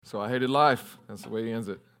So I hated life. That's the way he ends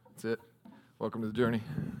it. That's it. Welcome to the journey.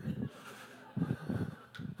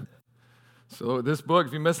 So this book,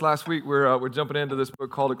 if you missed last week, we're jumping into this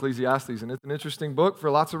book called Ecclesiastes, and it's an interesting book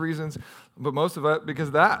for lots of reasons, but most of it because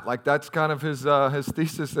of that. Like that's kind of his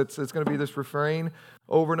thesis. It's going to be this refrain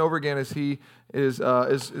over and over again as he is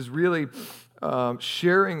really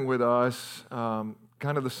sharing with us kind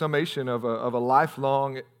of the summation of a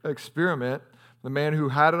lifelong experiment. The man who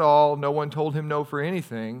had it all, no one told him no for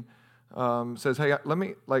anything, says, "Hey, let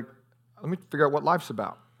me figure out what life's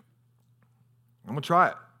about. I'm gonna try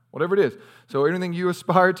it." Whatever it is. So anything you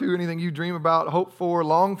aspire to, anything you dream about, hope for,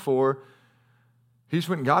 long for, he just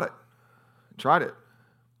went and got it. Tried it.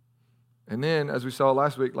 And then, as we saw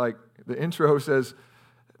last week, like the intro says,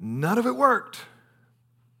 none of it worked.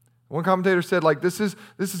 One commentator said, like, this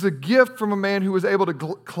is a gift from a man who was able to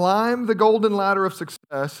climb the golden ladder of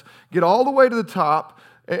success, get all the way to the top,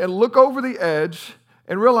 and look over the edge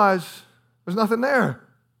and realize there's nothing there.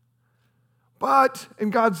 But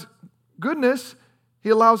in God's goodness, He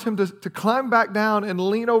allows him to climb back down and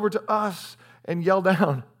lean over to us and yell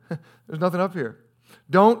down, there's nothing up here.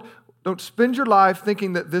 Don't spend your life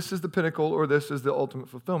thinking that this is the pinnacle or this is the ultimate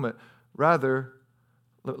fulfillment. Rather,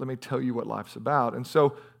 let me tell you what life's about. And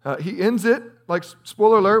so he ends it, like,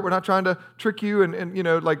 spoiler alert, we're not trying to trick you, and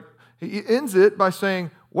he ends it by saying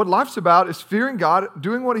what life's about is fearing God,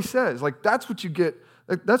 doing what He says. Like, that's what you get.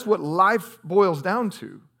 That's what life boils down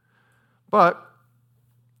to. But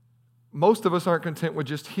most of us aren't content with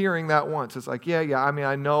just hearing that once. It's like, yeah, I mean,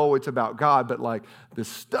 I know it's about God, but like this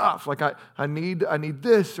stuff, like I need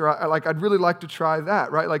this, or I'd really like to try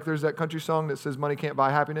that, right? Like there's that country song that says money can't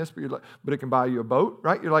buy happiness, but it can buy you a boat,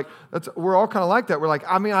 right? You're like, we're all kind of like that. We're like,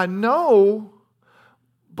 I mean, I know,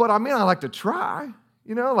 but I mean, I like to try,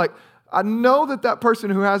 like I know that person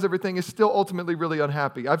who has everything is still ultimately really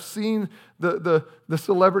unhappy. I've seen the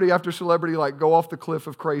celebrity after celebrity like go off the cliff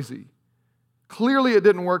of crazy. Clearly it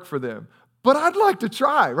didn't work for them, but I'd like to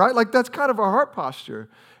try, right? Like that's kind of our heart posture.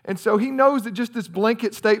 And so he knows that just this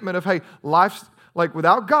blanket statement of, hey, life's like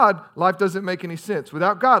without God, life doesn't make any sense.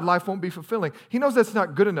 Without God, life won't be fulfilling. He knows that's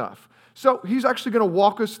not good enough. So he's actually going to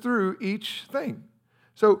walk us through each thing.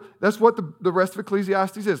 So that's what the rest of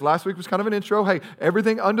Ecclesiastes is. Last week was kind of an intro. Hey,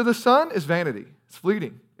 everything under the sun is vanity. It's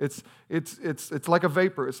fleeting. It's like a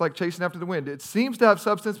vapor. It's like chasing after the wind. It seems to have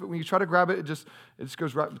substance, but when you try to grab it, it just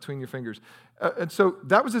goes right between your fingers. And so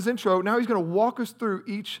that was his intro. Now he's going to walk us through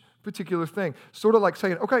each particular thing, sort of like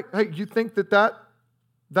saying, okay, hey, you think that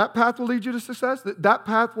path will lead you to success? That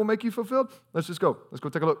path will make you fulfilled? Let's just go. Let's go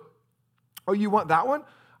take a look. Oh, you want that one?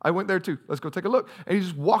 I went there too. Let's go take a look. And he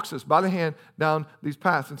just walks us by the hand down these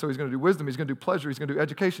paths. And so he's going to do wisdom. He's going to do pleasure. He's going to do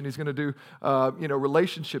education. He's going to do,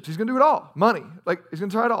 relationships. He's going to do it all. Money. Like, he's going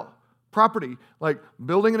to try it all. Property. Like,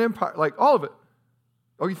 building an empire. Like, all of it.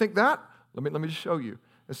 Oh, you think that? Let me just show you.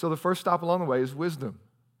 And so the first stop along the way is wisdom.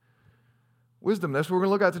 Wisdom. That's what we're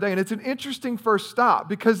going to look at today. And it's an interesting first stop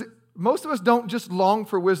because most of us don't just long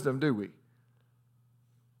for wisdom, do we?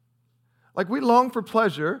 Like, we long for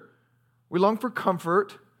pleasure. We long for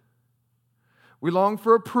comfort. We long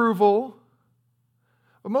for approval,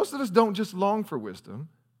 but most of us don't just long for wisdom.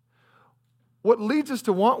 What leads us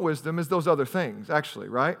to want wisdom is those other things, actually,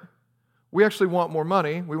 right? We actually want more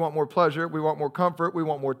money, we want more pleasure, we want more comfort, we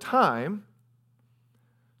want more time.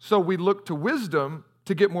 So we look to wisdom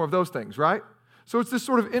to get more of those things, right? So it's this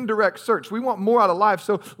sort of indirect search. We want more out of life,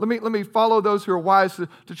 so let me follow those who are wise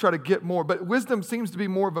to try to get more. But wisdom seems to be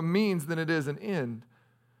more of a means than it is an end.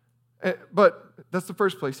 But that's the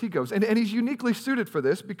first place he goes. And he's uniquely suited for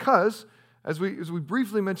this because, as we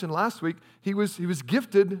briefly mentioned last week, he was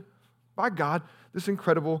gifted by God this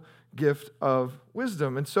incredible gift of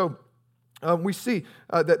wisdom. And so we see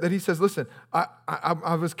that he says, listen,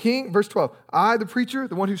 I was king, verse 12, I, the preacher,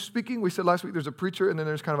 the one who's speaking. We said last week there's a preacher and then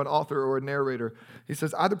there's kind of an author or a narrator. He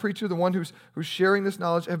says, I, the preacher, the one who's sharing this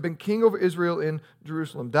knowledge, have been king over Israel in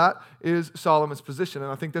Jerusalem. That is Solomon's position,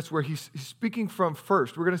 and I think that's where he's speaking from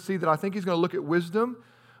first. We're going to see that I think he's going to look at wisdom.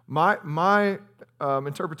 My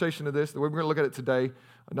interpretation of this, the way we're going to look at it today,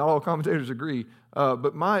 not all commentators agree,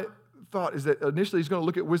 but my thought is that initially he's going to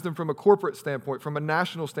look at wisdom from a corporate standpoint, from a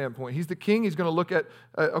national standpoint. He's the king. He's going to look at,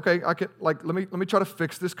 let me try to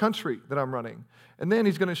fix this country that I'm running. And then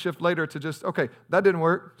he's going to shift later to just, okay, that didn't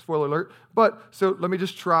work, spoiler alert, but so let me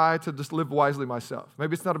just try to just live wisely myself.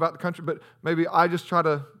 Maybe it's not about the country, but maybe I just try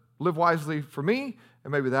to live wisely for me,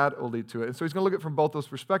 and maybe that will lead to it. And so he's going to look at it from both those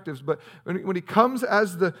perspectives. But when he comes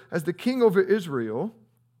as the king over Israel,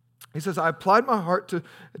 he says, I applied my heart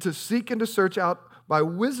to seek and to search out by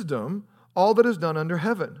wisdom all that is done under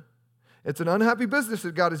heaven. It's an unhappy business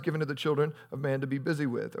that God has given to the children of man to be busy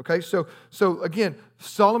with. Okay, so again,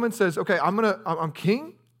 Solomon says, okay, I'm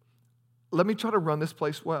king. Let me try to run this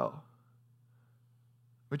place well.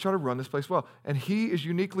 We try to run this place well. And he is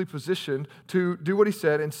uniquely positioned to do what he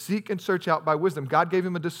said and seek and search out by wisdom. God gave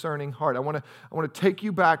him a discerning heart. I want to take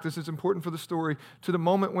you back, this is important for the story, to the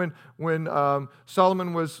moment when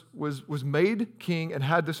Solomon was made king and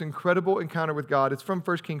had this incredible encounter with God. It's from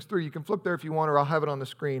 1 Kings 3. You can flip there if you want, or I'll have it on the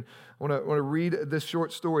screen. I want to read this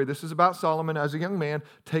short story. This is about Solomon as a young man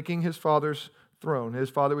taking his father's throne. His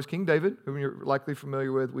father was King David, whom you're likely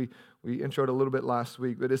familiar with. We introed a little bit last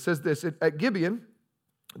week. But it says this, at Gibeon,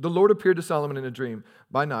 the Lord appeared to Solomon in a dream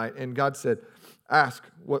by night, and God said, ask,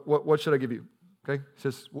 what should I give you? Okay? He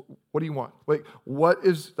says, what do you want? Like, what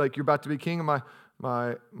is, like, you're about to be king of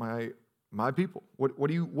my people. What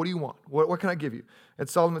do you want? What can I give you? And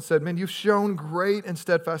Solomon said, man, you've shown great and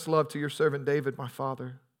steadfast love to your servant David, my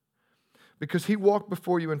father, because he walked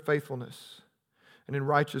before you in faithfulness and in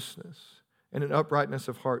righteousness and in uprightness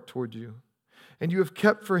of heart toward you. And you have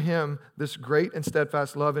kept for him this great and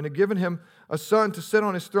steadfast love, and have given him a son to sit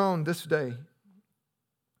on his throne this day.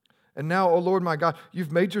 And now, O Lord my God,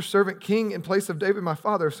 you've made your servant king in place of David my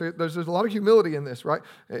father. So there's a lot of humility in this, right?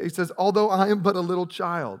 He says, although I am but a little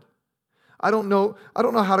child, I don't know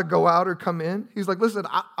how to go out or come in. He's like, listen,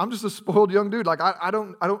 I'm just a spoiled young dude. Like, I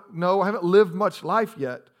don't know. I haven't lived much life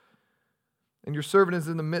yet. And your servant is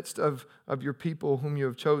in the midst of your people whom you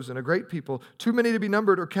have chosen, a great people, too many to be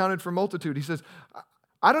numbered or counted for multitude. He says,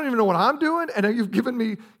 I don't even know what I'm doing, and you've given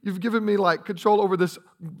me like control over this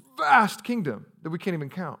vast kingdom that we can't even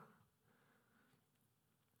count.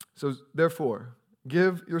 So therefore,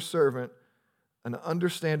 give your servant an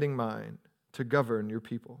understanding mind to govern your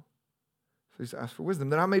people. So he's asked for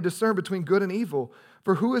wisdom, that I may discern between good and evil.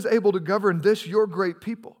 For who is able to govern this, your great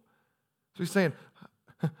people? So he's saying,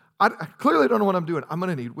 I clearly don't know what I'm doing. I'm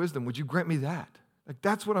going to need wisdom. Would you grant me that? Like,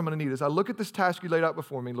 that's what I'm going to need. As I look at this task you laid out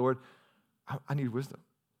before me, Lord, I need wisdom.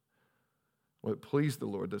 Well, it pleased the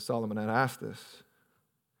Lord that Solomon had asked this.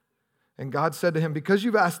 And God said to him, because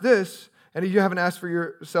you've asked this, and you haven't asked for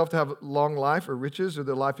yourself to have long life or riches or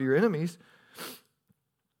the life of your enemies,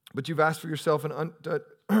 but you've asked for yourself an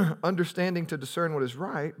understanding to discern what is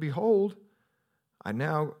right, behold, I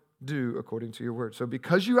now do according to your word. So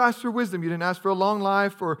because you asked for wisdom, you didn't ask for a long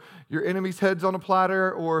life or your enemies' heads on a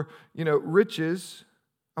platter or, riches,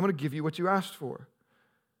 I'm going to give you what you asked for.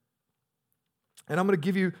 And I'm going to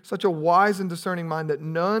give you such a wise and discerning mind that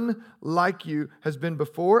none like you has been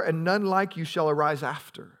before and none like you shall arise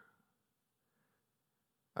after.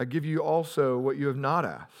 I give you also what you have not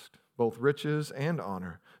asked, both riches and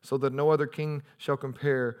honor, so that no other king shall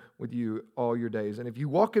compare with you all your days. And if you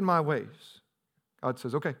walk in my ways, God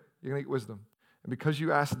says, okay, you're going to get wisdom. And because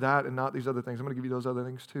you asked that and not these other things, I'm going to give you those other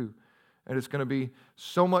things too. And it's going to be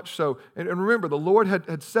so much so. And remember, the Lord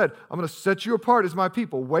had said, I'm going to set you apart as my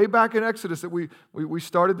people. Way back in Exodus that we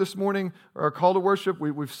started this morning, our call to worship,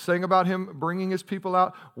 we've sang about him bringing his people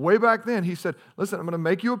out. Way back then, he said, listen, I'm going to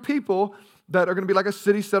make you a people that are going to be like a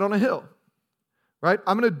city set on a hill. Right?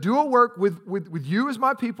 I'm going to do a work with you as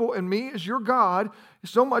my people and me as your God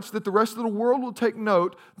so much that the rest of the world will take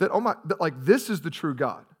note that, this is the true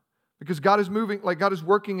God. Because God is moving, God is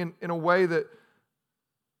working in a way that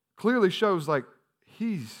clearly shows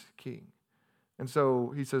he's king. And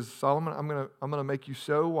so he says, Solomon, I'm gonna make you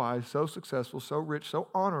so wise, so successful, so rich, so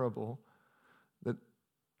honorable that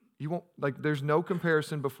you won't, there's no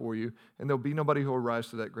comparison before you, and there'll be nobody who will rise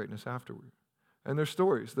to that greatness afterward. And there's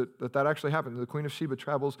stories that actually happened. The Queen of Sheba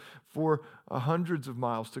travels for hundreds of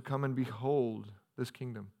miles to come and behold this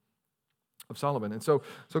kingdom of Solomon. And so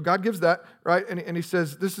God gives that, right? And he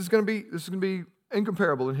says, this is going to be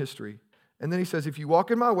incomparable in history. And then he says, if you walk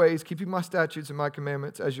in my ways, keeping my statutes and my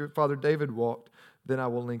commandments as your father David walked, then I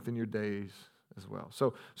will lengthen your days as well.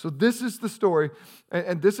 So this is the story,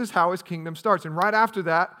 and this is how his kingdom starts. And right after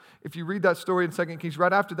that, if you read that story in 2 Kings,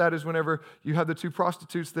 right after that is whenever you have the two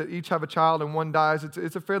prostitutes that each have a child and one dies.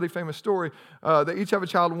 It's a fairly famous story. They each have a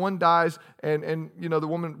child, one dies, and the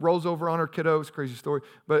woman rolls over on her kiddo. It's a crazy story,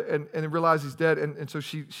 but and they realize he's dead, and so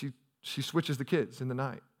she switches the kids in the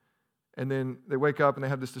night. And then they wake up and they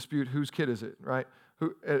have this dispute, whose kid is it, right?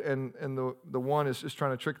 And the one is just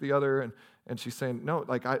trying to trick the other, and she's saying, no,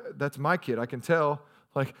 that's my kid. I can tell,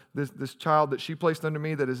 this child that she placed under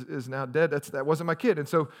me that is now dead, that wasn't my kid. And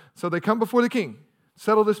so they come before the king,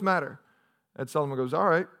 settle this matter. And Solomon goes, all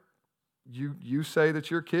right, you say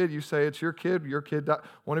that's your kid, you say it's your kid died,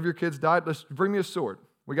 one of your kids died, let's bring me a sword.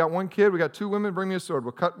 We got one kid, we got two women, bring me a sword.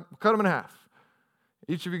 We'll cut them in half.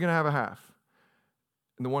 Each of you can have a half.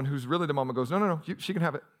 And the one who's really the mama goes, no, she can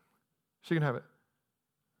have it. She can have it.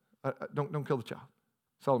 Don't kill the child.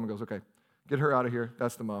 Solomon goes, okay, get her out of here.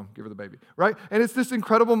 That's the mom. Give her the baby, right? And it's this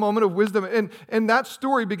incredible moment of wisdom. And that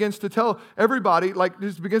story begins to tell everybody, like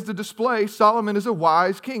this begins to display Solomon is a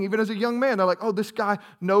wise king. Even as a young man, they're like, oh, this guy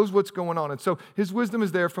knows what's going on. And so his wisdom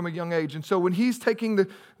is there from a young age. And so when he's taking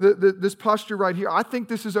this posture right here, I think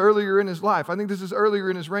this is earlier in his life. I think this is earlier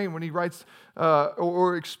in his reign when he writes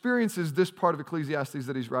or experiences this part of Ecclesiastes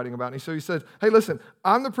that he's writing about. And so he says, hey, listen,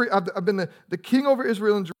 I've been the king over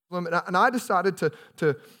Israel and Jerusalem, and I decided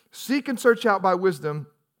to seek and search out by wisdom,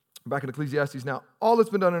 back in Ecclesiastes now, all that's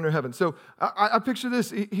been done under heaven. So I picture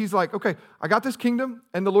this. He's like, okay, I got this kingdom,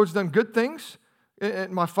 and the Lord's done good things.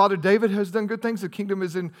 And my father David has done good things. The kingdom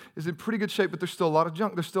is in pretty good shape, but there's still a lot of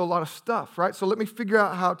junk. There's still a lot of stuff, right? So let me figure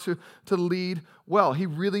out how to lead well. He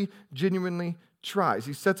really genuinely tries.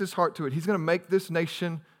 He sets his heart to it. He's going to make this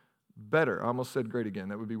nation better. I almost said great again.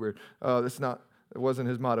 That would be weird. It wasn't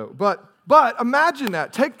his motto. But imagine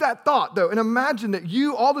that. Take that thought, though, and imagine that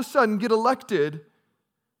you all of a sudden get elected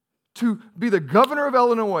to be the governor of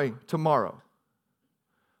Illinois tomorrow.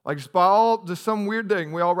 Like just some weird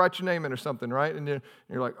thing. We all write your name in or something, right? And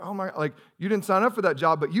you're like, oh my, like you didn't sign up for that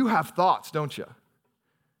job, but you have thoughts, don't you?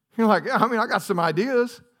 You're like, yeah, I got some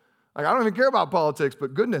ideas. Like, I don't even care about politics,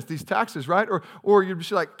 but goodness, these taxes, right? Or you'd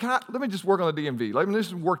be like, let me just work on the DMV. Let me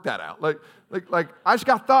just work that out. Like I just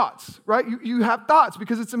got thoughts, right? You have thoughts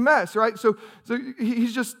because it's a mess, right? So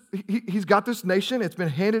he's got this nation. It's been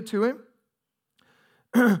handed to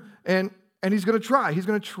him. and he's going to try. He's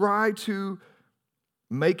going to try to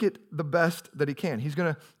make it the best that he can. He's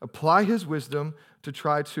going to apply his wisdom to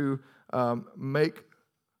try to make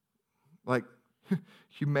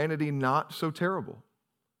humanity not so terrible.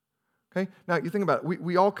 Okay? Now, you think about it.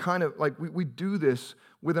 We all kind of, we do this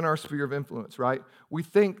within our sphere of influence, right? We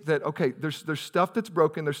think that, okay, there's stuff that's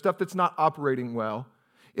broken, there's stuff that's not operating well.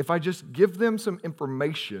 If I just give them some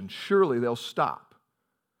information, surely they'll stop.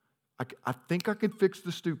 I think I can fix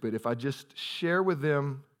the stupid if I just share with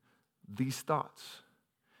them these thoughts.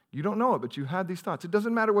 You don't know it, but you had these thoughts. It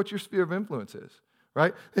doesn't matter what your sphere of influence is,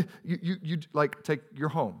 right? You take your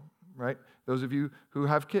home, right? Those of you who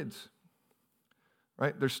have kids,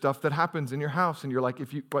 right? There's stuff that happens in your house, and you're like,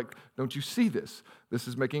 don't you see this? This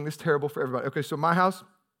is making this terrible for everybody. Okay, so my house,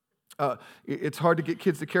 it's hard to get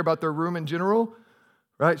kids to care about their room in general,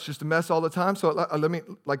 right? It's just a mess all the time. So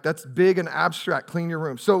that's big and abstract. Clean your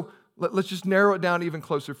room. So let's just narrow it down even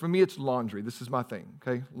closer. For me, it's laundry. This is my thing.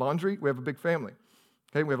 Okay, laundry. We have a big family.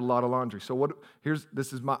 Okay, we have a lot of laundry. So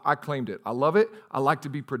I claimed it. I love it. I like to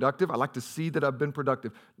be productive. I like to see that I've been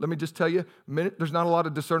productive. Let me just tell you, there's not a lot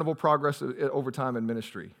of discernible progress over time in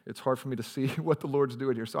ministry. It's hard for me to see what the Lord's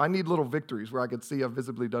doing here. So I need little victories where I can see I've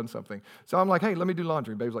visibly done something. So I'm like, hey, let me do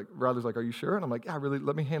laundry. Babe's like, Riley's like, are you sure? And I'm like, yeah, really,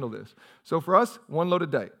 let me handle this. So for us, one load a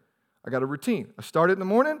day. I got a routine. I start it in the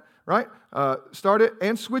morning, right? Start it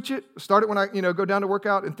and switch it. Start it when I go down to work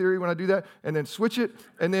out, in theory, when I do that, and then switch it,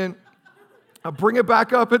 and then I'll bring it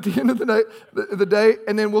back up at the end of the day,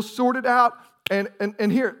 and then we'll sort it out.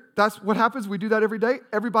 And here, that's what happens. We do that every day.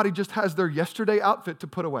 Everybody just has their yesterday outfit to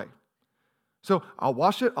put away. So I'll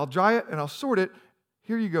wash it, I'll dry it, and I'll sort it.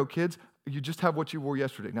 Here you go, kids. You just have what you wore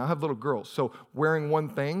yesterday. Now I have little girls, so wearing one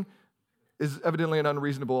thing is evidently an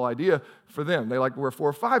unreasonable idea for them. They like to wear 4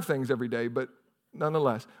 or 5 things every day, but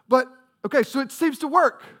nonetheless. But, okay, so it seems to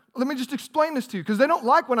work. Let me just explain this to you, because they don't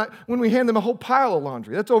like when we hand them a whole pile of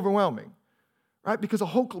laundry. That's overwhelming. Right? Because a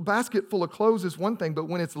whole basket full of clothes is one thing, but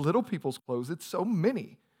when it's little people's clothes, it's so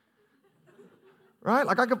many. Right?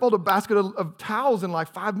 Like I can fold a basket of towels in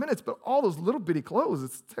like 5 minutes, but all those little bitty clothes,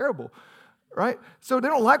 it's terrible. Right? So they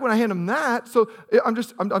don't like when I hand them that. So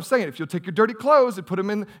I'm saying, if you'll take your dirty clothes and put them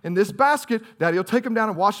in this basket, Daddy will take them down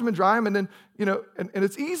and wash them and dry them, and then, and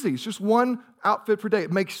it's easy. It's just one outfit per day.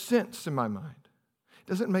 It makes sense in my mind. It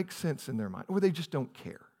doesn't make sense in their mind, or they just don't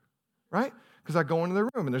care. Right? Because I go into their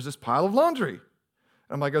room and there's this pile of laundry.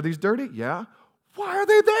 I'm like, are these dirty? Yeah. Why are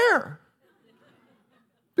they there?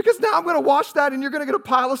 Because now I'm going to wash that and you're going to get a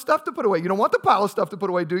pile of stuff to put away. You don't want the pile of stuff to put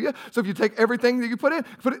away, do you? So if you take everything that you put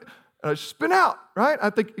it, spin out, right? I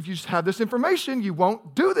think if you just have this information, you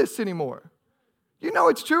won't do this anymore. You know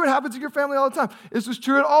it's true. It happens in your family all the time. This was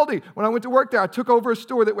true at Aldi. When I went to work there, I took over a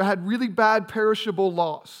store that had really bad perishable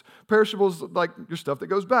loss. Perishables, like your stuff that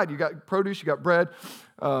goes bad. You got produce, you got bread,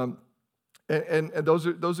 and those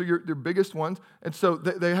are your biggest ones. And so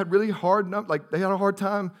they had really hard they had a hard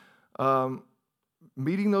time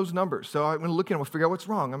meeting those numbers. So I went looking and we'll figure out what's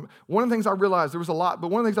wrong. One of the things I realized, there was a lot, but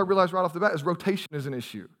one of the things I realized right off the bat is rotation is an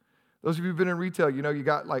issue. Those of you who've been in retail, you know you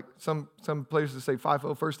got like some places that say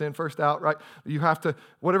FIFO, first in, first out, right? You have to,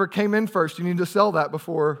 whatever came in first, you need to sell that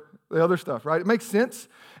before the other stuff, right? It makes sense.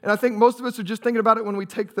 And I think most of us are just thinking about it when we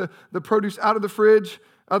take the produce out of the fridge,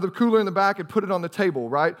 out of the cooler in the back, and put it on the table,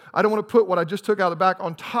 right? I don't want to put what I just took out of the back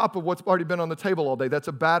on top of what's already been on the table all day. That's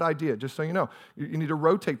a bad idea, just so you know. You need to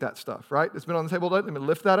rotate that stuff, right? It's been on the table all day. Let me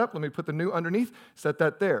lift that up. Let me put the new underneath, set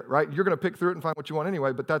that there, right? You're going to pick through it and find what you want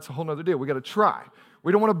anyway, but that's a whole other deal. We got to try.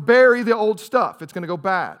 We don't want to bury the old stuff. It's going to go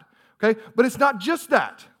bad, okay? But it's not just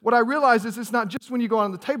that. What I realize is it's not just when you go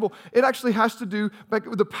on the table. It actually has to do back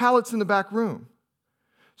with the pallets in the back room.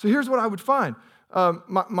 So here's what I would find.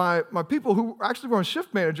 My people who actually were on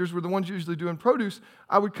shift managers were the ones usually doing produce.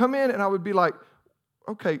 I would come in and I would be like,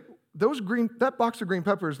 okay, that box of green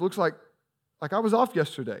peppers looks like I was off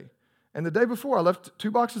yesterday. And the day before, I left 2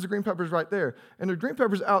 boxes of green peppers right there. And the green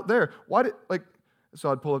peppers out there.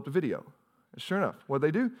 So I'd pull up the video. Sure enough, what'd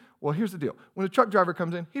they do? Well, here's the deal. When a truck driver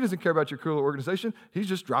comes in, he doesn't care about your cooler organization. He's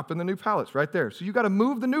just dropping the new pallets right there. So you got to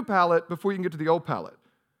move the new pallet before you can get to the old pallet.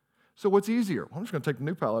 So what's easier? Well, I'm just going to take the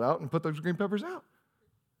new pallet out and put those green peppers out.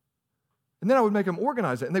 And then I would make them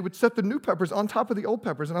organize it, and they would set the new peppers on top of the old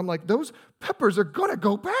peppers, and I'm like, those peppers are going to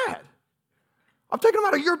go bad. I'm taking them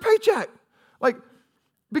out of your paycheck.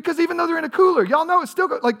 Because even though they're in a cooler, y'all know it's still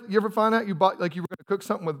good. You ever find out you bought, you were going to cook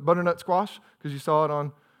something with butternut squash because you saw it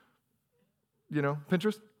on,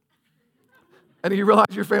 Pinterest? And you realize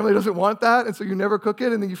your family doesn't want that, and so you never cook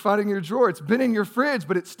it, and then you find it in your drawer. It's been in your fridge,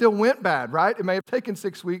 but it still went bad, right? It may have taken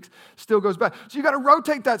 6 weeks, still goes bad. So you got to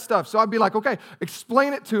rotate that stuff. So I'd be like, okay,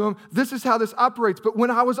 explain it to them. This is how this operates. But when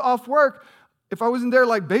I was off work, if I wasn't there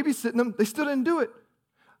babysitting them, they still didn't do it.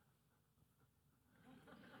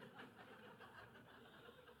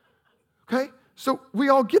 Okay? So we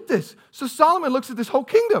all get this. So Solomon looks at this whole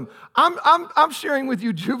kingdom. I'm sharing with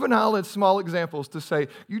you juvenile and small examples to say,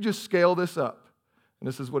 you just scale this up. And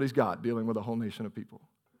this is what he's got, dealing with a whole nation of people.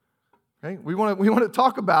 Okay? We want to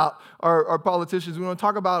talk about our politicians. We want to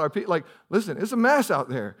talk about our people. Listen, it's a mess out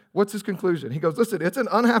there. What's his conclusion? He goes, listen, it's an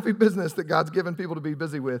unhappy business that God's given people to be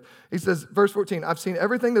busy with. He says, verse 14, I've seen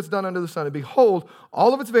everything that's done under the sun, and behold,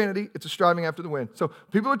 all of its vanity, it's a striving after the wind. So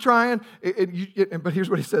people are trying, but here's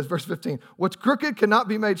what he says, verse 15, what's crooked cannot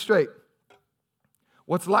be made straight.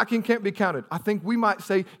 What's lacking can't be counted. I think we might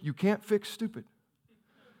say, you can't fix stupid.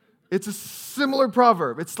 It's a similar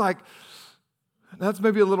proverb. It's that's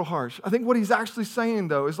maybe a little harsh. I think what he's actually saying,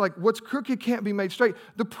 though, is what's crooked can't be made straight.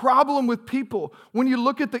 The problem with people, when you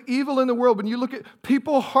look at the evil in the world, when you look at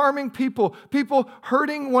people harming people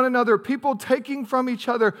hurting one another, people taking from each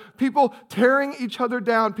other, people tearing each other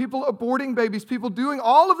down, people aborting babies, people doing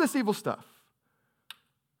all of this evil stuff,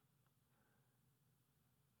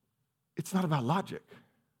 it's not about logic.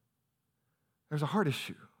 There's a heart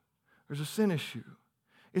issue. There's a sin issue.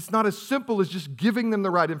 It's not as simple as just giving them the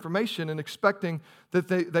right information and expecting that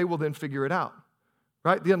they will then figure it out,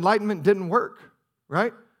 right? The Enlightenment didn't work,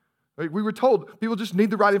 right? We were told people just need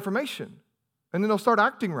the right information, and then they'll start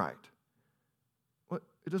acting right. Well,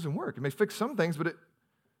 it doesn't work. It may fix some things, but it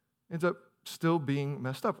ends up still being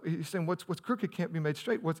messed up. He's saying what's crooked can't be made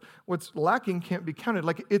straight. What's lacking can't be counted.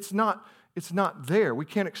 It's not there. We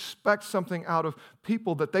can't expect something out of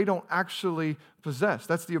people that they don't actually possess.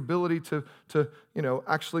 That's the ability to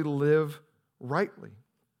actually live rightly.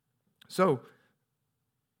 So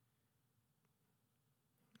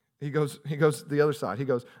he goes the other side. He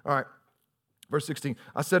goes, all right, verse 16,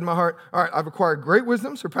 I said in my heart, all right, I've acquired great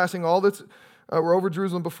wisdom, surpassing all that's were over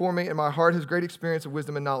Jerusalem before me, and my heart has great experience of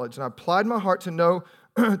wisdom and knowledge. And I applied my heart to know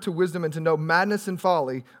to wisdom and to know madness and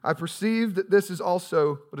folly. I perceive that this is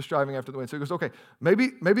also but a striving after the wind. So he goes, okay,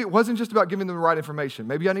 maybe it wasn't just about giving them the right information.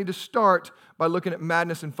 Maybe I need to start by looking at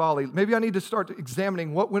madness and folly. Maybe I need to start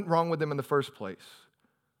examining what went wrong with them in the first place.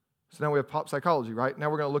 So now we have pop psychology, right? Now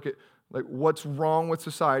we're going to look at what's wrong with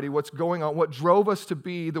society, what's going on, what drove us to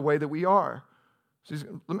be the way that we are. So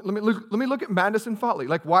let me look at madness and folly.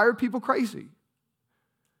 Why are people crazy?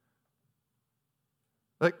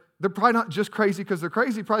 They're probably not just crazy because they're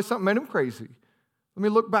crazy. Probably something made them crazy. Let me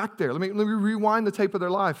look back there. Let me rewind the tape of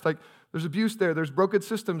their life. There's abuse there. There's broken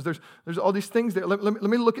systems. There's all these things there. Let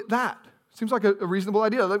me look at that. Seems like a reasonable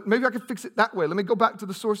idea. Maybe I can fix it that way. Let me go back to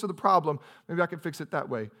the source of the problem. Maybe I can fix it that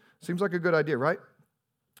way. Seems like a good idea, right?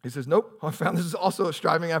 He says, nope. I found this is also a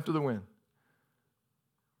striving after the wind.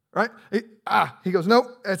 Right? He goes, nope.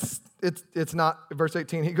 It's not. Verse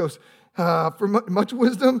 18. He goes, for much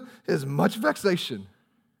wisdom is much vexation.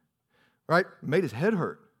 Right? Made his head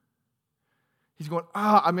hurt. He's going,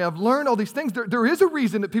 I've learned all these things. There is a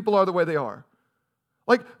reason that people are the way they are.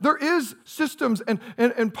 Like there is systems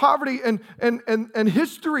and poverty and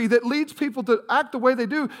history that leads people to act the way they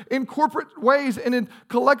do in corporate ways and in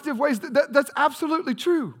collective ways. That's absolutely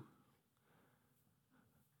true.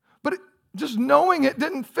 But just knowing it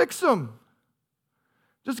didn't fix them.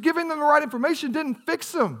 Just giving them the right information didn't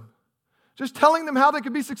fix them. Just telling them how they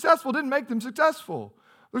could be successful didn't make them successful.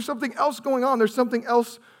 There's something else going on. There's something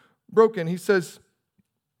else broken. He says,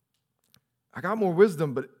 I got more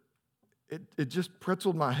wisdom, but it just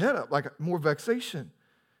pretzeled my head up, like more vexation,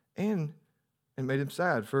 and made him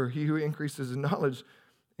sad. For he who increases in knowledge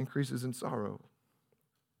increases in sorrow.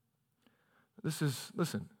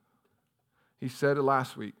 Listen, he said it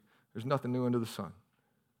last week, there's nothing new under the sun.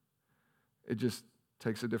 It just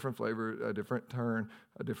takes a different flavor, a different turn,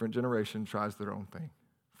 a different generation tries their own thing.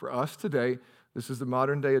 For us today, this is the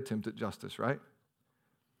modern day attempt at justice, right?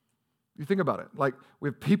 You think about it. Like, we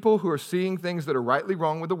have people who are seeing things that are rightly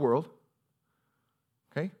wrong with the world.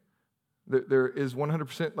 Okay? There is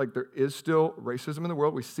 100%, like there is still racism in the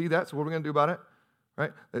world. We see that, so what are we going to do about it?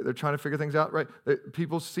 Right? They're trying to figure things out, right?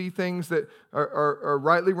 People see things that are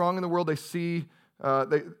rightly wrong in the world. They see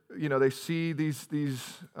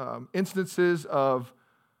these instances of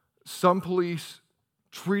some police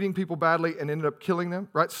treating people badly and ended up killing them,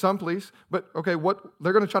 right? Some police, but okay,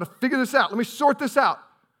 they're going to try to figure this out. Let me sort this out.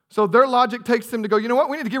 So their logic takes them to go, you know what?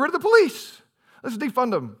 We need to get rid of the police. Let's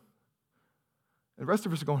defund them. And the rest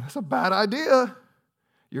of us are going, that's a bad idea.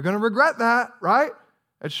 You're going to regret that, right?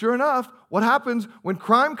 And sure enough, what happens when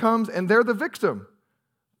crime comes and they're the victim?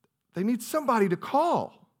 They need somebody to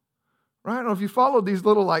call, right? I don't know if you followed these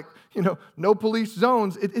little no police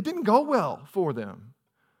zones. It didn't go well for them.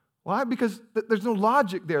 Why? Because there's no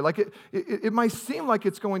logic there. Like it might seem like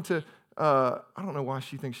it's going to, I don't know why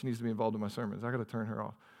she thinks she needs to be involved in my sermons. I got to turn her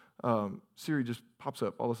off. Siri just pops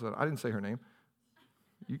up all of a sudden. I didn't say her name.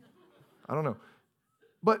 I don't know.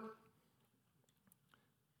 But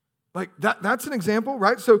like that's an example,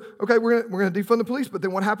 right? So, okay, we're going to defund the police, but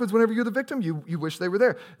then what happens whenever you're the victim? You wish they were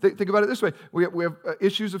there. Think about it this way. We have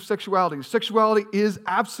issues of sexuality. Sexuality is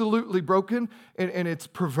absolutely broken, and it's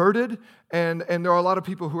perverted, and there are a lot of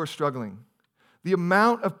people who are struggling. The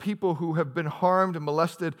amount of people who have been harmed and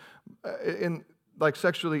molested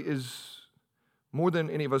sexually is more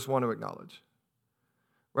than any of us want to acknowledge,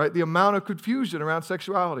 right? The amount of confusion around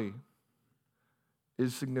sexuality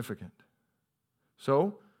is significant.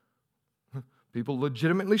 So, people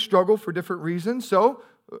legitimately struggle for different reasons. So,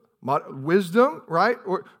 wisdom, right?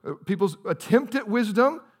 Or people's attempt at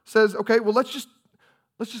wisdom says, okay, well, let's just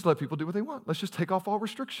let people do what they want. Let's just take off all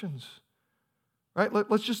restrictions, right?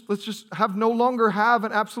 Let's just no longer have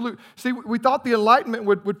an absolute. See, we thought the Enlightenment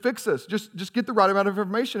would fix this. Just get the right amount of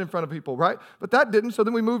information in front of people, right? But that didn't. So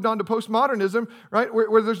then we moved on to postmodernism, right?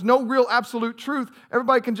 Where there's no real absolute truth.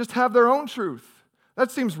 Everybody can just have their own truth. That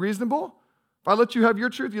seems reasonable. If I let you have your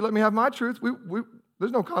truth, you let me have my truth,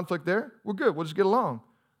 there's no conflict there. We're good. We'll just get along,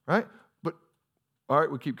 right? But, all right,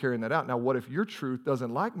 we keep carrying that out. Now, what if your truth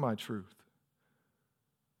doesn't like my truth?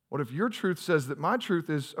 What if your truth says that my truth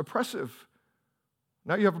is oppressive?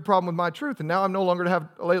 Now you have a problem with my truth, and now I'm no longer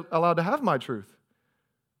allowed to have my truth.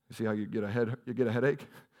 You see how you get a headache?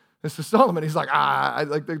 This is Solomon. He's like, I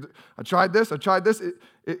tried this.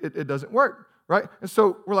 It doesn't work, right? And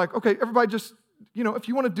so we're like, okay, everybody just, if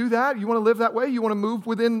you want to do that, you want to live that way, you want to move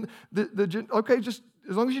within okay, just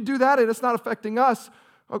as long as you do that and it's not affecting us,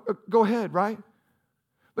 go ahead, right?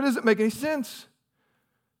 But it doesn't make any sense.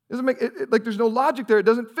 It doesn't make there's no logic there. It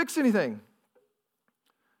doesn't fix anything.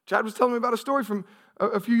 Chad was telling me about a story from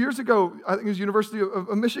a few years ago. I think it was University of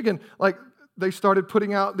Michigan. Like they started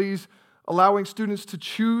putting out these, allowing students to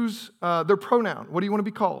choose their pronoun. What do you want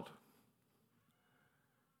to be called?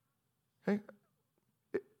 Okay.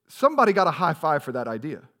 Somebody got a high five for that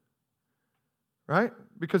idea, right?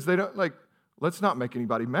 Because they don't, let's not make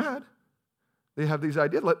anybody mad. They have these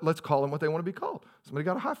ideas. Let's call them what they want to be called. Somebody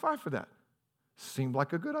got a high five for that. Seemed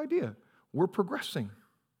like a good idea. We're progressing.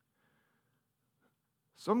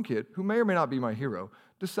 Some kid, who may or may not be my hero,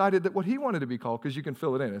 decided that what he wanted to be called, because you can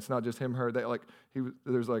fill it in. It's not just him, her, they,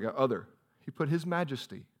 there's like an other. He put His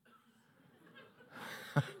Majesty.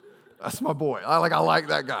 That's my boy. I like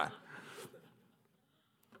that guy.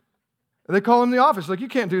 And they call him in the office, you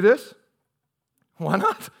can't do this. Why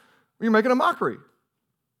not? You're making a mockery.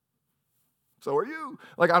 So are you.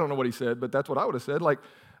 I don't know what he said, but that's what I would have said.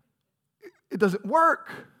 It doesn't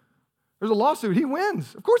work. There's a lawsuit. He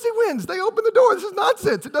wins. Of course he wins. They open the door. This is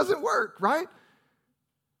nonsense. It doesn't work, right?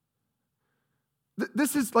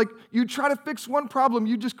 This is you try to fix one problem,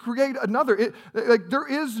 you just create another. There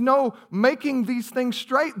is no making these things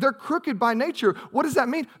straight. They're crooked by nature. What does that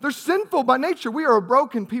mean? They're sinful by nature. We are a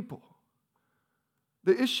broken people.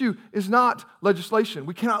 The issue is not legislation.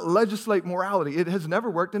 We cannot legislate morality. It has never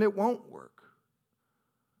worked and it won't work.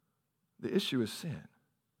 The issue is sin.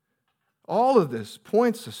 All of this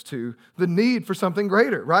points us to the need for something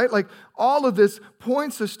greater, right? Like all of this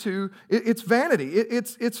points us to it's vanity.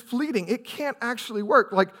 It's fleeting. It can't actually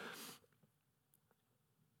work. Like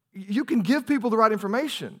you can give people the right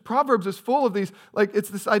information. Proverbs is full of these, like it's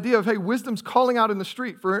this idea of, hey, wisdom's calling out in the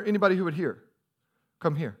street for anybody who would hear.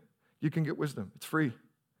 Come here. You can get wisdom. It's free.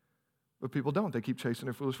 But people don't. They keep chasing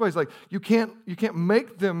their foolish ways. Like you can't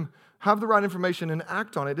make them have the right information and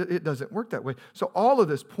act on it. It doesn't work that way. So all of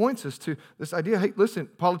this points us to this idea, hey, listen,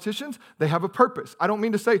 politicians, they have a purpose. I don't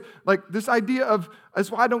mean to say, like, this idea of, that's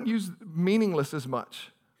why I don't use meaningless as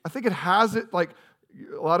much. I think it has it, like,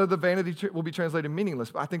 a lot of the vanity will be translated meaningless,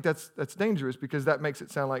 but I think that's dangerous because that makes it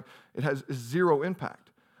sound like it has zero impact.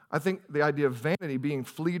 I think the idea of vanity being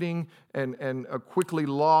fleeting and quickly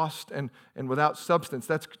lost and without substance,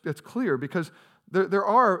 that's clear because there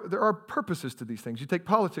are purposes to these things. You take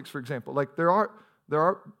politics, for example. Like there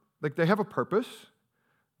are like they have a purpose.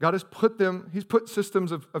 God has He's put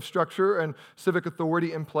systems of structure and civic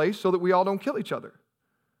authority in place so that we all don't kill each other.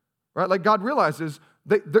 Right? Like God realizes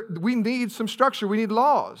we need some structure, we need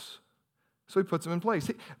laws. So He puts them in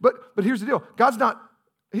place. But here's the deal.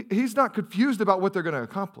 He's not confused about what they're going to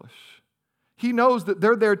accomplish. He knows that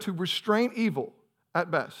they're there to restrain evil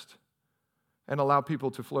at best and allow people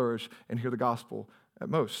to flourish and hear the gospel at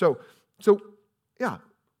most. So yeah,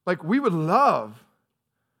 like we would love,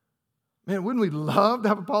 man, wouldn't we love to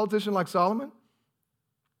have a politician like Solomon?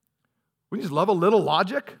 Wouldn't you just love a little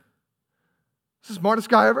logic? He's the smartest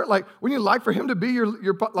guy ever. Like, wouldn't you like for him to be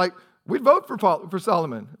your like, we'd vote for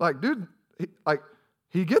Solomon. Like, dude,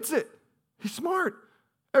 he gets it. He's smart.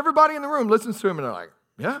 Everybody in the room listens to him and they're like,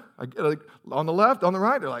 yeah, like on the left, on the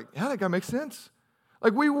right, they're like, yeah, that guy makes sense.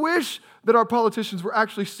 Like we wish that our politicians were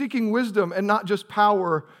actually seeking wisdom and not just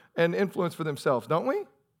power and influence for themselves, don't we?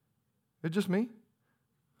 It's just me.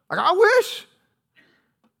 Like I wish.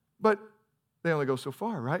 But they only go so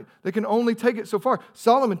far, right? They can only take it so far.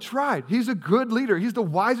 Solomon tried. He's a good leader. He's the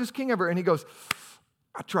wisest king ever. And he goes,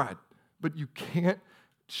 I tried. But you can't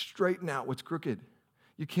straighten out what's crooked.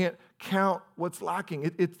 You can't count what's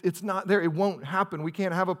lacking. It's not there. It won't happen. We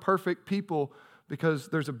can't have a perfect people because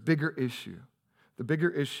there's a bigger issue. The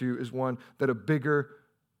bigger issue is one that a bigger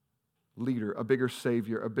leader, a bigger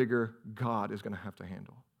Savior, a bigger God is going to have to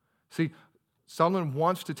handle. See, Solomon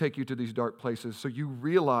wants to take you to these dark places so you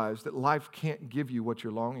realize that life can't give you what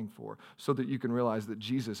you're longing for, so that you can realize that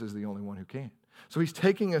Jesus is the only one who can. So he's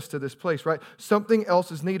taking us to this place, right? Something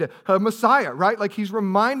else is needed. A Messiah, right? Like he's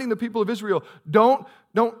reminding the people of Israel, don't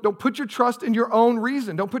put your trust in your own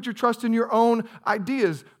reason. Don't put your trust in your own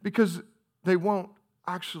ideas because they won't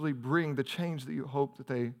actually bring the change that you hope that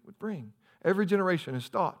they would bring. Every generation has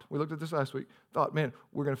thought, we looked at this last week, thought, man,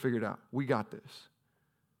 we're going to figure it out. We got this.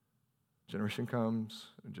 A generation comes,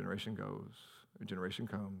 a generation goes, a generation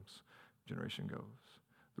comes, a generation goes.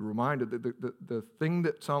 The reminder, the thing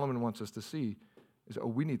that Solomon wants us to see is,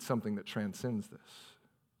 we need something that transcends this.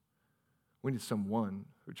 We need someone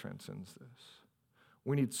who transcends this.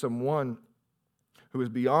 We need someone who is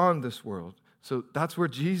beyond this world. So that's where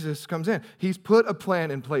Jesus comes in. He's put a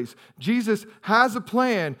plan in place. Jesus has a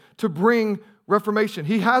plan to bring reformation.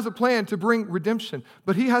 He has a plan to bring redemption,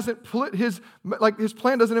 but he hasn't put his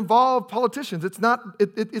plan doesn't involve politicians. It's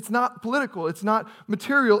not political. It's not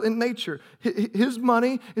material in nature. His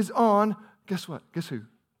money is on, guess what? Guess who?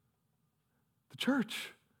 The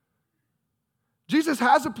church. Jesus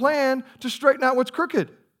has a plan to straighten out what's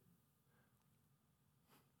crooked.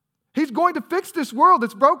 He's going to fix this world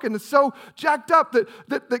that's broken, that's so jacked up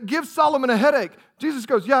that gives Solomon a headache. Jesus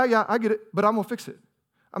goes, yeah, I get it, but I'm going to fix it.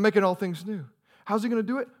 I'm making all things new. How's he going to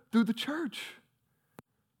do it? Through the church.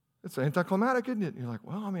 It's anticlimactic, isn't it? And you're like,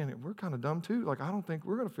 well, I mean, we're kind of dumb too. Like, I don't think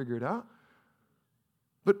we're going to figure it out.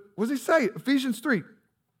 But what does he say? Ephesians 3.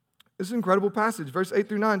 This is an incredible passage. Verse 8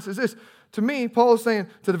 through 9 says this. To me, Paul is saying,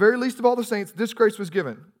 to the very least of all the saints, this grace was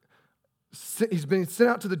given. He's been sent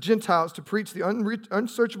out to the Gentiles to preach the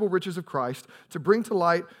unsearchable riches of Christ, to bring to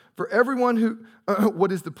light for everyone who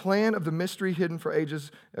what is the plan of the mystery hidden for ages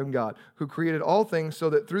in God, who created all things so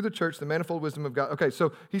that through the church, the manifold wisdom of God. Okay,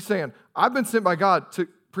 so he's saying, I've been sent by God to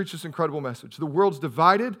preach this incredible message. The world's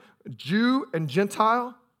divided, Jew and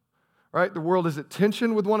Gentile, right? The world is at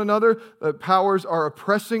tension with one another. The powers are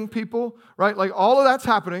oppressing people, right? Like all of that's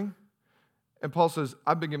happening. And Paul says,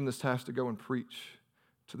 I've been given this task to go and preach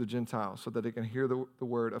to the Gentiles so that they can hear the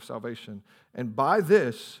word of salvation. And by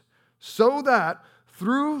this, so that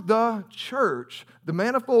through the church, the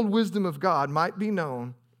manifold wisdom of God might be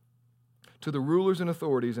known to the rulers and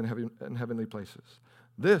authorities in heavenly places.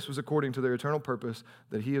 This was according to their eternal purpose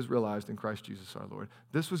that he has realized in Christ Jesus our Lord.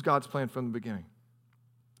 This was God's plan from the beginning.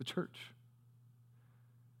 The church.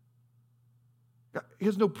 He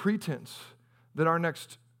has no pretense that our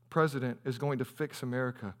next president is going to fix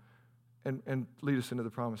America and lead us into the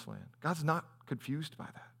promised land. God's not confused by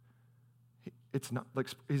that. It's not, like,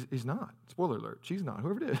 he's not. Spoiler alert, she's not,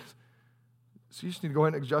 whoever it is. So you just need to go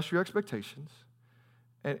ahead and adjust your expectations.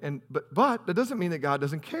 But that doesn't mean that God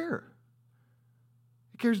doesn't care.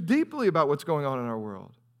 He cares deeply about what's going on in our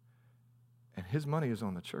world. And his money is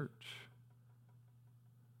on the church.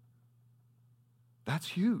 That's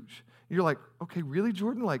huge. You're like, okay, really,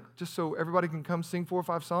 Jordan? Like, just so everybody can come sing 4 or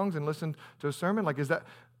 5 songs and listen to a sermon? Like, is that...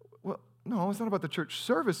 Well, no, it's not about the church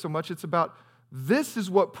service so much. It's about this is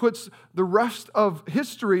what puts the rest of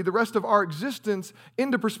history, the rest of our existence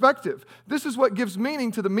into perspective. This is what gives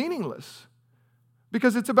meaning to the meaningless.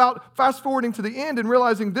 Because it's about fast forwarding to the end and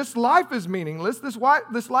realizing this life is meaningless. This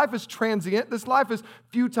life is transient. This life is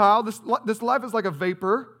futile. This life is like a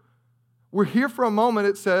vapor. We're here for a moment,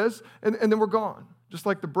 it says, and then we're gone. Just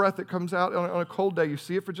like the breath that comes out on a cold day. You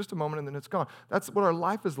see it for just a moment and then it's gone. That's what our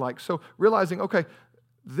life is like. So realizing, okay,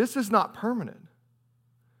 this is not permanent.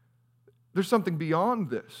 There's something beyond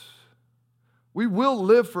this. We will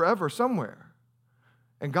live forever somewhere.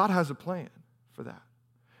 And God has a plan for that.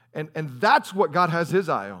 And that's what God has his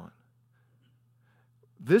eye on.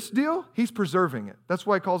 This deal, he's preserving it. That's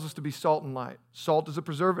why he calls us to be salt and light. Salt is a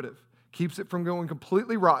preservative. Keeps it from going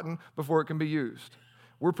completely rotten before it can be used.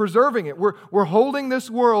 We're preserving it. We're holding this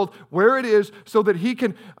world where it is so that he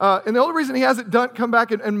can, and the only reason he hasn't come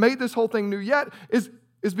back and made this whole thing new yet is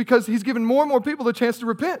because he's given more and more people the chance to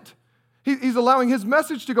repent. He's allowing his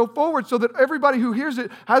message to go forward so that everybody who hears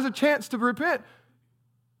it has a chance to repent.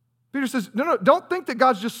 Peter says, no, don't think that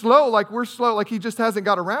God's just slow, like we're slow, like he just hasn't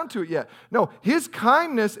got around to it yet. No, his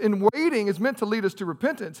kindness in waiting is meant to lead us to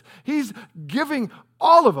repentance. He's giving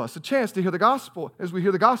all of us a chance to hear the gospel. As we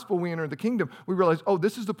hear the gospel, we enter the kingdom. We realize, oh,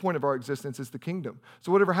 this is the point of our existence, is the kingdom.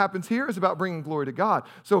 So whatever happens here is about bringing glory to God.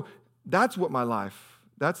 So that's what my life,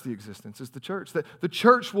 that's the existence, is the church. That the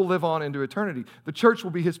church will live on into eternity. The church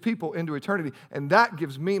will be his people into eternity. And that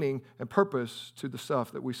gives meaning and purpose to the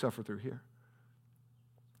stuff that we suffer through here.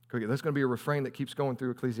 Okay, that's going to be a refrain that keeps going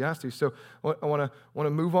through Ecclesiastes. So I want to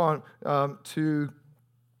move on to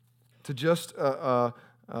just a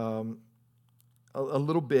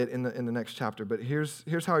little bit in the next chapter. But here's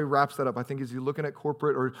how he wraps that up. I think as you're looking at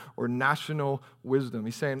corporate or national wisdom,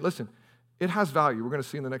 he's saying, listen, it has value. We're going to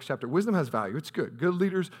see in the next chapter. Wisdom has value. It's good. Good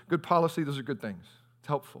leaders, good policy, those are good things. It's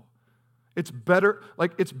helpful. It's better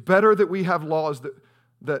that we have laws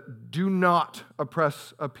that do not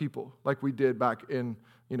oppress a people like we did back in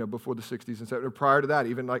before the 60s and 70s, or prior to that,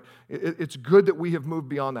 even like it's good that we have moved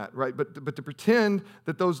beyond that, right? But to pretend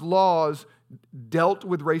that those laws dealt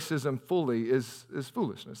with racism fully is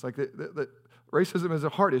foolishness. Like that racism is a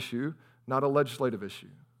heart issue, not a legislative issue.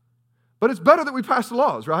 But it's better that we pass the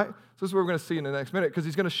laws, right? So this is what we're going to see in the next minute, because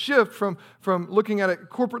he's going to shift from looking at it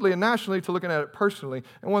corporately and nationally to looking at it personally.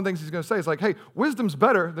 And one of the things he's going to say is like, hey, wisdom's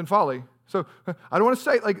better than folly. So I don't want to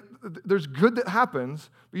say, like, there's good that happens,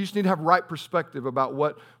 but you just need to have right perspective about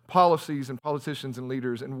what policies and politicians and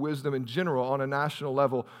leaders and wisdom in general on a national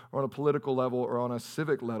level or on a political level or on a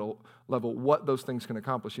civic level, what those things can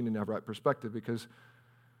accomplish. You need to have right perspective, because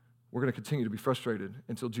we're going to continue to be frustrated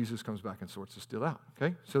until Jesus comes back and sorts this deal out,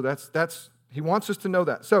 okay? So that's he wants us to know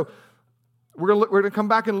that. So we're going to come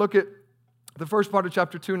back and look at the first part of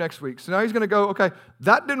chapter 2 next week. So now he's going to go, okay,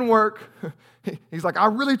 that didn't work. He's like, I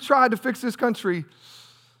really tried to fix this country.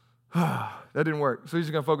 That didn't work. So he's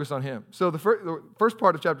going to focus on him. So the first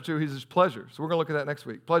part of chapter 2, he's his pleasure. So we're going to look at that next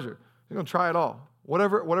week. Pleasure. He's going to try it all,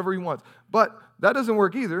 whatever he wants. But that doesn't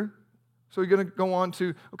work either. So you're going to go on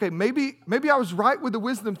to, okay, maybe I was right with the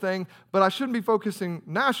wisdom thing, but I shouldn't be focusing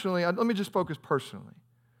nationally. Let me just focus personally.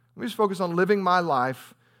 Let me just focus on living my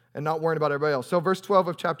life and not worrying about everybody else. So verse 12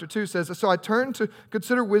 of chapter 2 says, so I turned to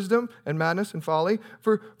consider wisdom and madness and folly.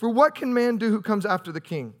 For what can man do who comes after the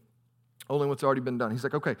king? Only what's already been done. He's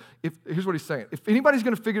like, okay, here's what he's saying. If anybody's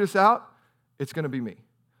going to figure this out, it's going to be me.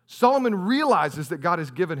 Solomon realizes that God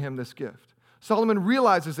has given him this gift. Solomon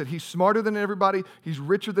realizes that he's smarter than everybody, he's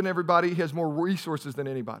richer than everybody, he has more resources than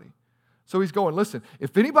anybody. So he's going, listen,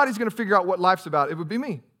 if anybody's going to figure out what life's about, it would be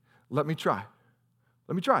me. Let me try.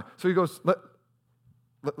 So he goes, let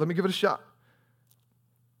me give it a shot.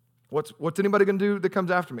 What's anybody going to do that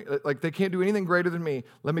comes after me? Like, they can't do anything greater than me.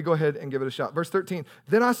 Let me go ahead and give it a shot. Verse 13,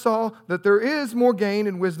 then I saw that there is more gain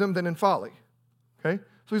in wisdom than in folly. Okay?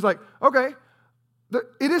 So he's like, okay,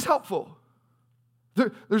 it is helpful.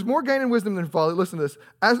 There's more gain in wisdom than in folly. Listen to this.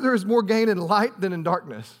 As there is more gain in light than in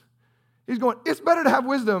darkness. He's going, it's better to have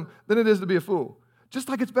wisdom than it is to be a fool. Just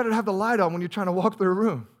like it's better to have the light on when you're trying to walk through a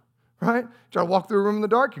room, right? Try to walk through a room in the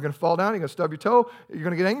dark, you're going to fall down, you're going to stub your toe, you're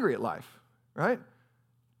going to get angry at life, right?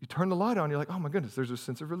 You turn the light on, you're like, oh my goodness, there's a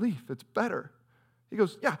sense of relief. It's better. He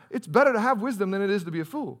goes, yeah, it's better to have wisdom than it is to be a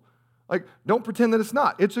fool. Like, don't pretend that it's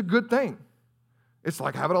not. It's a good thing. It's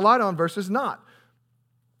like having a light on versus not.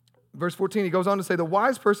 Verse 14, he goes on to say, the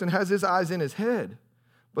wise person has his eyes in his head,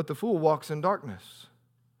 but the fool walks in darkness.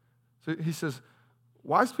 So he says,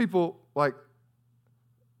 wise people, like,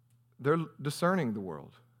 they're discerning the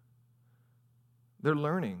world. They're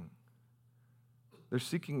learning. They're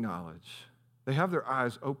seeking knowledge. They have their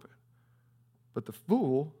eyes open. But the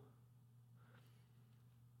fool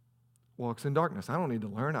walks in darkness. I don't need to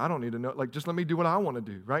learn. I don't need to know. Like, just let me do what I want to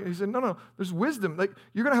do, right? He said, no, there's wisdom. Like,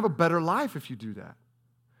 you're going to have a better life if you do that.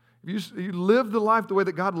 If you live the life the way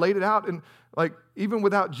that God laid it out, and like, even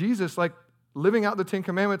without Jesus, like, living out the Ten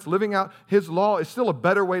Commandments, living out His law is still a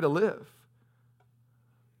better way to live.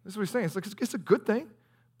 This is what he's saying. It's like, it's a good thing,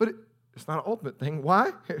 but it's not an ultimate thing.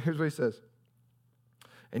 Why? Here's what he says.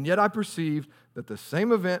 And yet I perceive that the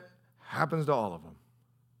same event happens to all of them.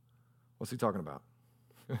 What's he talking about?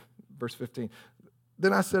 Verse 15.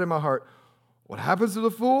 Then I said in my heart, what happens to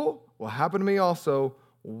the fool will happen to me also.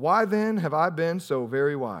 Why then have I been so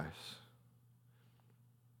very wise?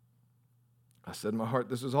 I said in my heart,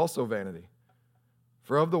 this is also vanity.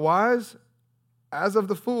 For of the wise, as of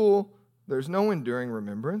the fool, there's no enduring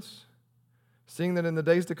remembrance, seeing that in the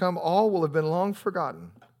days to come all will have been long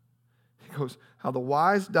forgotten. He goes, how the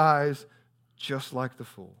wise dies just like the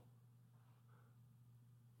fool.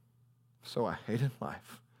 So I hated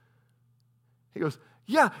life. He goes,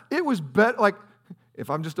 yeah, it was better. Like, if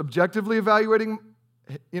I'm just objectively evaluating,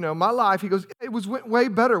 my life, he goes, it went way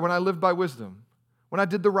better when I lived by wisdom, when I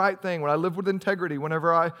did the right thing, when I lived with integrity,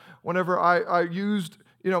 whenever I used,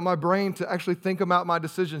 my brain to actually think about my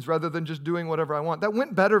decisions rather than just doing whatever I want. That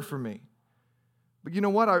went better for me. But you know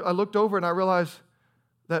what? I looked over and I realized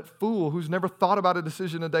that fool who's never thought about a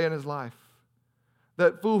decision a day in his life,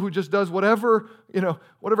 that fool who just does whatever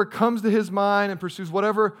comes to his mind and pursues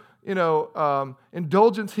whatever,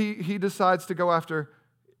 indulgence he decides to go after,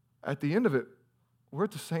 at the end of it, we're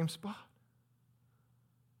at the same spot.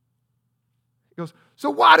 He goes, so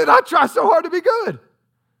why did I try so hard to be good?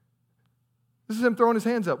 This is him throwing his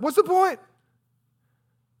hands up. What's the point?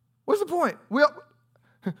 What's the point? Well,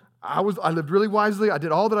 I lived really wisely. I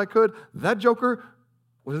did all that I could. That joker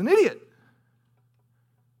was an idiot.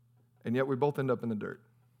 And yet we both end up in the dirt.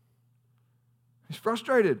 He's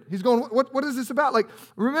frustrated. He's going, what is this about? Like,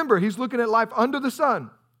 remember, he's looking at life under the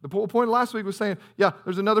sun. The whole point last week was saying, yeah,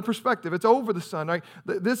 there's another perspective. It's over the sun, right?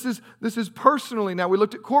 This is personally now. We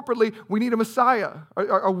looked at corporately, we need a Messiah.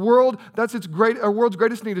 Our world's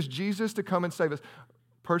greatest need is Jesus to come and save us.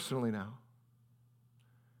 Personally now,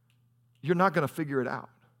 you're not going to figure it out.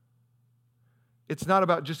 It's not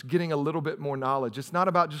about just getting a little bit more knowledge. It's not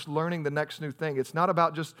about just learning the next new thing. It's not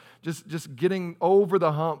about just getting over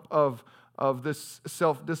the hump of this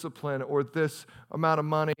self-discipline or this amount of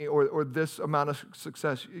money or this amount of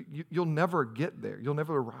success. You'll never get there. You'll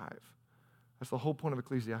never arrive. That's the whole point of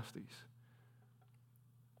Ecclesiastes.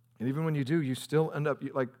 And even when you do, you still end up,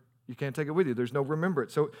 you can't take it with you. There's no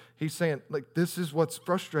remembrance. So he's saying, this is what's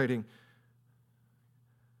frustrating.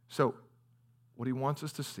 So what he wants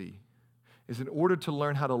us to see is in order to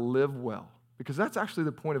learn how to live well, because that's actually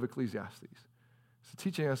the point of Ecclesiastes. It's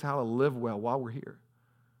teaching us how to live well while we're here.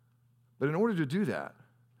 But in order to do that,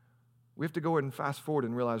 we have to go ahead and fast forward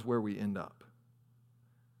and realize where we end up.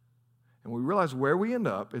 And when we realize where we end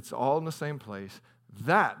up, it's all in the same place.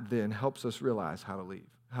 That then helps us realize how to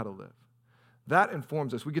live. That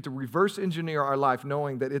informs us. We get to reverse engineer our life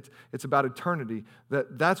knowing that it's about eternity,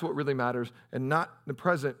 that's what really matters, and not the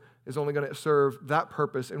present is only going to serve that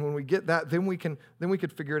purpose. And when we get that, then we can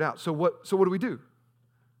figure it out. So what do we do?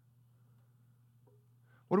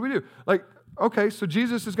 What do we do? Okay, so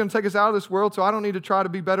Jesus is going to take us out of this world, so I don't need to try to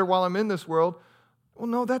be better while I'm in this world. Well,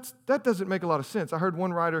 no, that doesn't make a lot of sense. I heard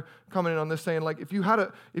one writer commenting on this saying,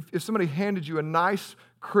 if somebody handed you a nice,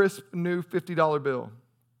 crisp, new $50 bill,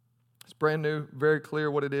 it's brand new, very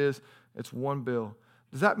clear what it is, it's one bill.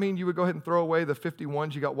 Does that mean you would go ahead and throw away the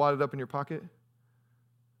 51s you got wadded up in your pocket?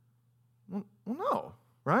 Well, no,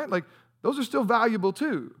 right? Those are still valuable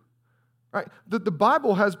too, right? The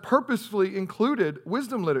Bible has purposefully included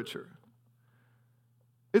wisdom literature.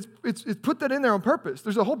 It's put that in there on purpose.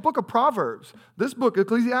 There's a whole book of Proverbs. This book,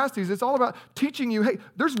 Ecclesiastes, it's all about teaching you, hey,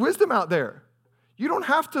 there's wisdom out there. You don't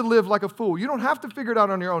have to live like a fool. You don't have to figure it out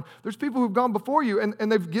on your own. There's people who've gone before you, and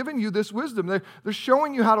they've given you this wisdom. They're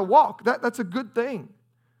showing you how to walk. That's a good thing.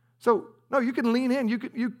 So No, you can lean in.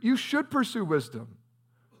 You should pursue wisdom.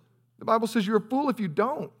 The Bible says you're a fool if you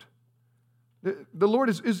don't. The Lord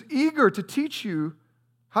is eager to teach you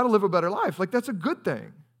how to live a better life. Like, that's a good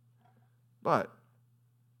thing. But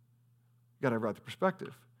you got to have right the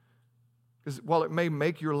perspective. Because while it may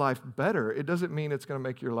make your life better, it doesn't mean it's going to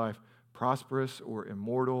make your life prosperous or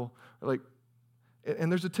immortal.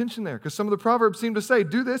 And there's a tension there, because some of the Proverbs seem to say,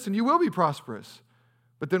 do this and you will be prosperous.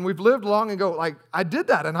 But then we've lived long and go, like, I did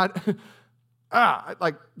that, and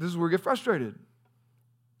this is where we get frustrated.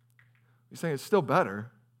 He's saying it's still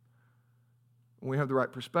better. When we have the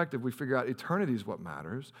right perspective, we figure out eternity is what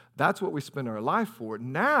matters. That's what we spend our life for.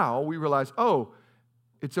 Now we realize,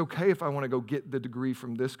 it's okay if I want to go get the degree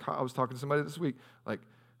from this. I was talking to somebody this week. Like,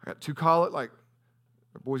 I got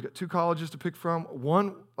my boy's got 2 colleges to pick from.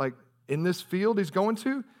 One, like, in this field he's going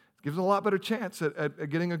to, gives him a lot better chance at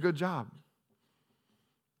getting a good job.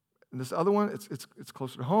 And this other one, it's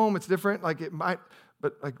closer to home. It's different. Like, it might,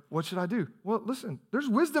 but like, what should I do? Well, listen, there's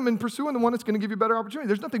wisdom in pursuing the one that's going to give you better opportunity.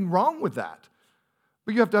 There's nothing wrong with that.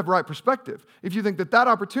 But you have to have right perspective. If you think that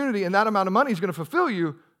opportunity and that amount of money is going to fulfill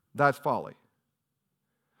you, that's folly.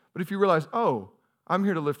 But if you realize, I'm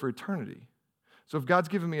here to live for eternity. So if God's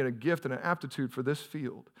given me a gift and an aptitude for this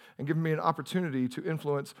field and given me an opportunity to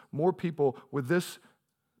influence more people with this,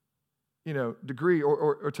 degree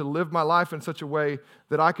or to live my life in such a way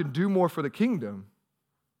that I can do more for the kingdom,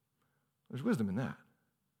 there's wisdom in that.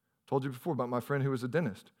 I told you before about my friend who was a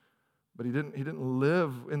dentist, but he didn't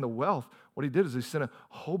live in the wealth. What he did is he sent a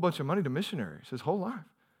whole bunch of money to missionaries his whole life.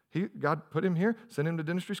 God put him here, sent him to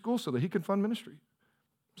dentistry school so that he could fund ministry.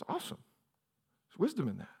 It's awesome. There's wisdom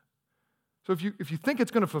in that. So if you think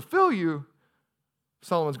it's going to fulfill you,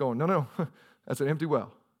 Solomon's going, no, that's an empty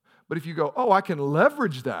well. But if you go, I can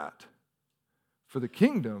leverage that for the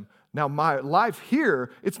kingdom, now my life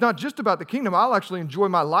here, it's not just about the kingdom. I'll actually enjoy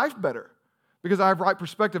my life better because I have right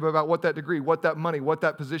perspective about what that degree, what that money, what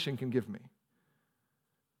that position can give me.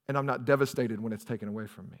 And I'm not devastated when it's taken away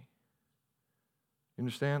from me. You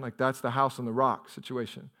understand? Like, that's the house on the rock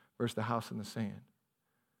situation versus the house in the sand.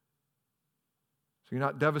 So you're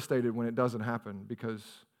not devastated when it doesn't happen because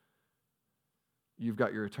you've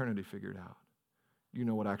got your eternity figured out. You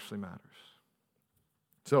know what actually matters.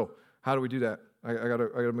 So how do we do that? I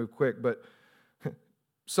gotta move quick, but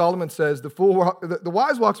Solomon says the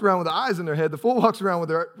wise walks around with eyes in their head. The fool walks around with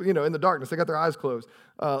their, in the darkness. They got their eyes closed.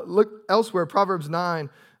 Look elsewhere. Proverbs 9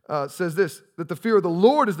 says this, that the fear of the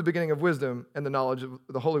Lord is the beginning of wisdom, and the knowledge of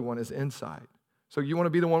the Holy One is insight. So you want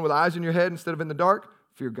to be the one with eyes in your head instead of in the dark?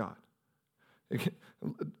 Fear God.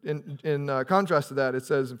 In contrast to that, it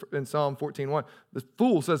says in Psalm 14:1, the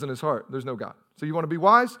fool says in his heart, there's no God. So you want to be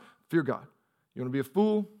wise? Fear God. You want to be a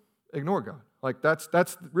fool? Ignore God. Like,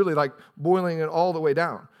 that's really like boiling it all the way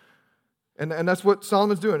down. And that's what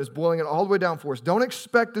Solomon's doing, is boiling it all the way down for us. Don't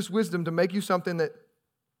expect this wisdom to make you something that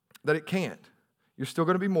it can't. You're still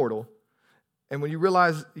going to be mortal. And when you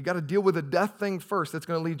realize you got to deal with the death thing first, that's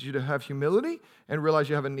going to lead you to have humility and realize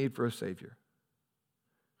you have a need for a Savior.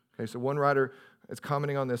 Okay, so one writer is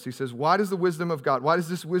commenting on this. He says, why does the wisdom of God, why does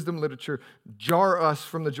this wisdom literature jar us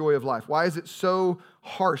from the joy of life? Why is it so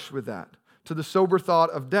harsh with that? To the sober thought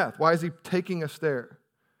of death. Why is he taking us there?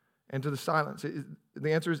 And to the silence.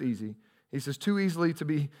 The answer is easy. He says, too easily to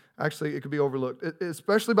be, actually, it could be overlooked,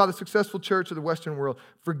 especially by the successful church of the Western world,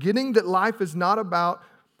 forgetting that life is not about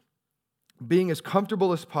being as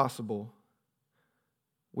comfortable as possible.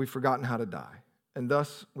 We've forgotten how to die, and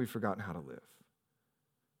thus we've forgotten how to live.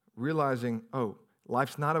 Realizing,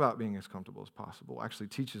 life's not about being as comfortable as possible, actually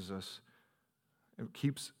teaches us, it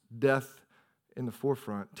keeps death in the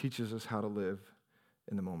forefront, teaches us how to live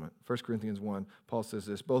in the moment. 1 Corinthians 1, Paul says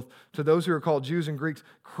this, both to those who are called Jews and Greeks,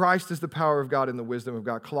 Christ is the power of God and the wisdom of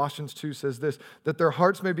God. Colossians 2 says this, that their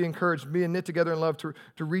hearts may be encouraged, being knit together in love to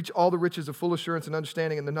reach all the riches of full assurance and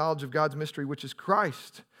understanding and the knowledge of God's mystery, which is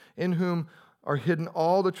Christ, in whom are hidden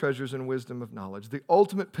all the treasures and wisdom of knowledge. The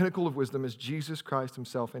ultimate pinnacle of wisdom is Jesus Christ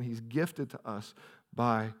himself, and he's gifted to us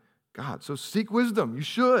by God. So seek wisdom. You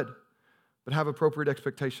should. But have appropriate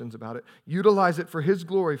expectations about it. Utilize it for his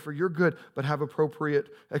glory, for your good, but have appropriate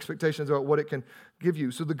expectations about what it can give you.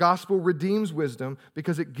 So the gospel redeems wisdom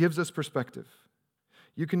because it gives us perspective.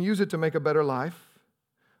 You can use it to make a better life,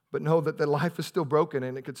 but know that the life is still broken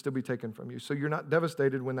and it could still be taken from you. So you're not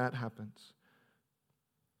devastated when that happens.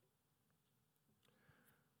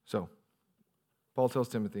 So, Paul tells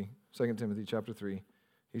Timothy, 2 Timothy chapter 3,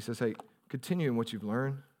 he says, hey, continue in what you've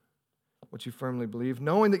learned, what you firmly believe,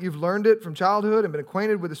 knowing that you've learned it from childhood and been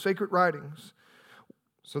acquainted with the sacred writings.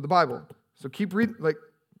 So the Bible. So keep reading,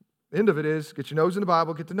 The end of it is get your nose in the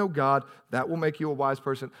Bible, get to know God. That will make you a wise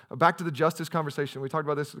person. Back to the justice conversation. We talked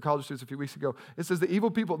about this with the college students a few weeks ago. It says the evil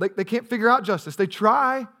people, they can't figure out justice. They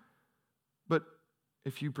try, but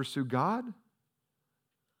if you pursue God,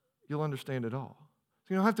 you'll understand it all.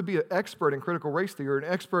 So you don't have to be an expert in critical race theory or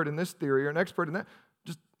an expert in this theory or an expert in that.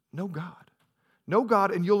 Just know God. Know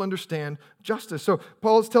God and you'll understand justice. So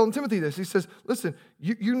Paul is telling Timothy this. He says, listen,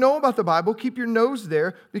 you know about the Bible. Keep your nose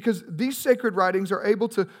there because these sacred writings are able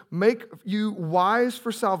to make you wise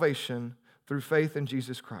for salvation through faith in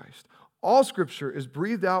Jesus Christ. All Scripture is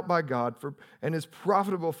breathed out by God and is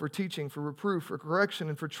profitable for teaching, for reproof, for correction,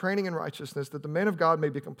 and for training in righteousness, that the man of God may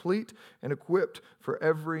be complete and equipped for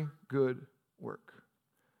every good work.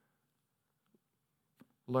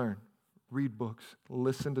 Learn. Read books,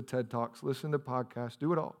 listen to TED Talks, listen to podcasts,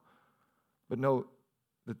 do it all. But know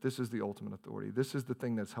that this is the ultimate authority. This is the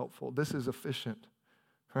thing that's helpful. This is efficient,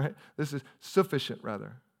 right? This is sufficient,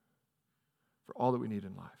 rather, for all that we need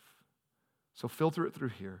in life. So filter it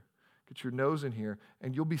through here. Get your nose in here,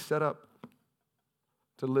 and you'll be set up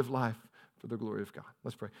to live life for the glory of God.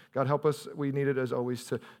 Let's pray. God, help us. We need it, as always,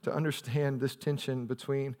 to understand this tension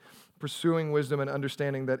between pursuing wisdom and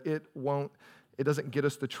understanding that it doesn't get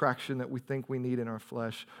us the traction that we think we need in our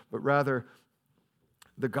flesh, but rather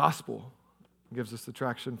the gospel gives us the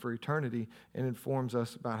traction for eternity and informs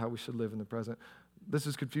us about how we should live in the present. This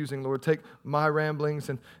is confusing, Lord. Take my ramblings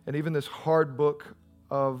and even this hard book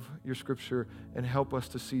of your Scripture and help us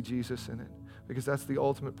to see Jesus in it, because that's the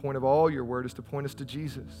ultimate point of all your word, is to point us to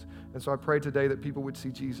Jesus. And so I pray today that people would see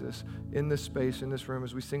Jesus in this space, in this room,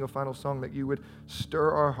 as we sing a final song, that you would stir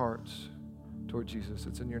our hearts toward Jesus.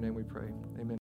 It's in your name we pray. Amen.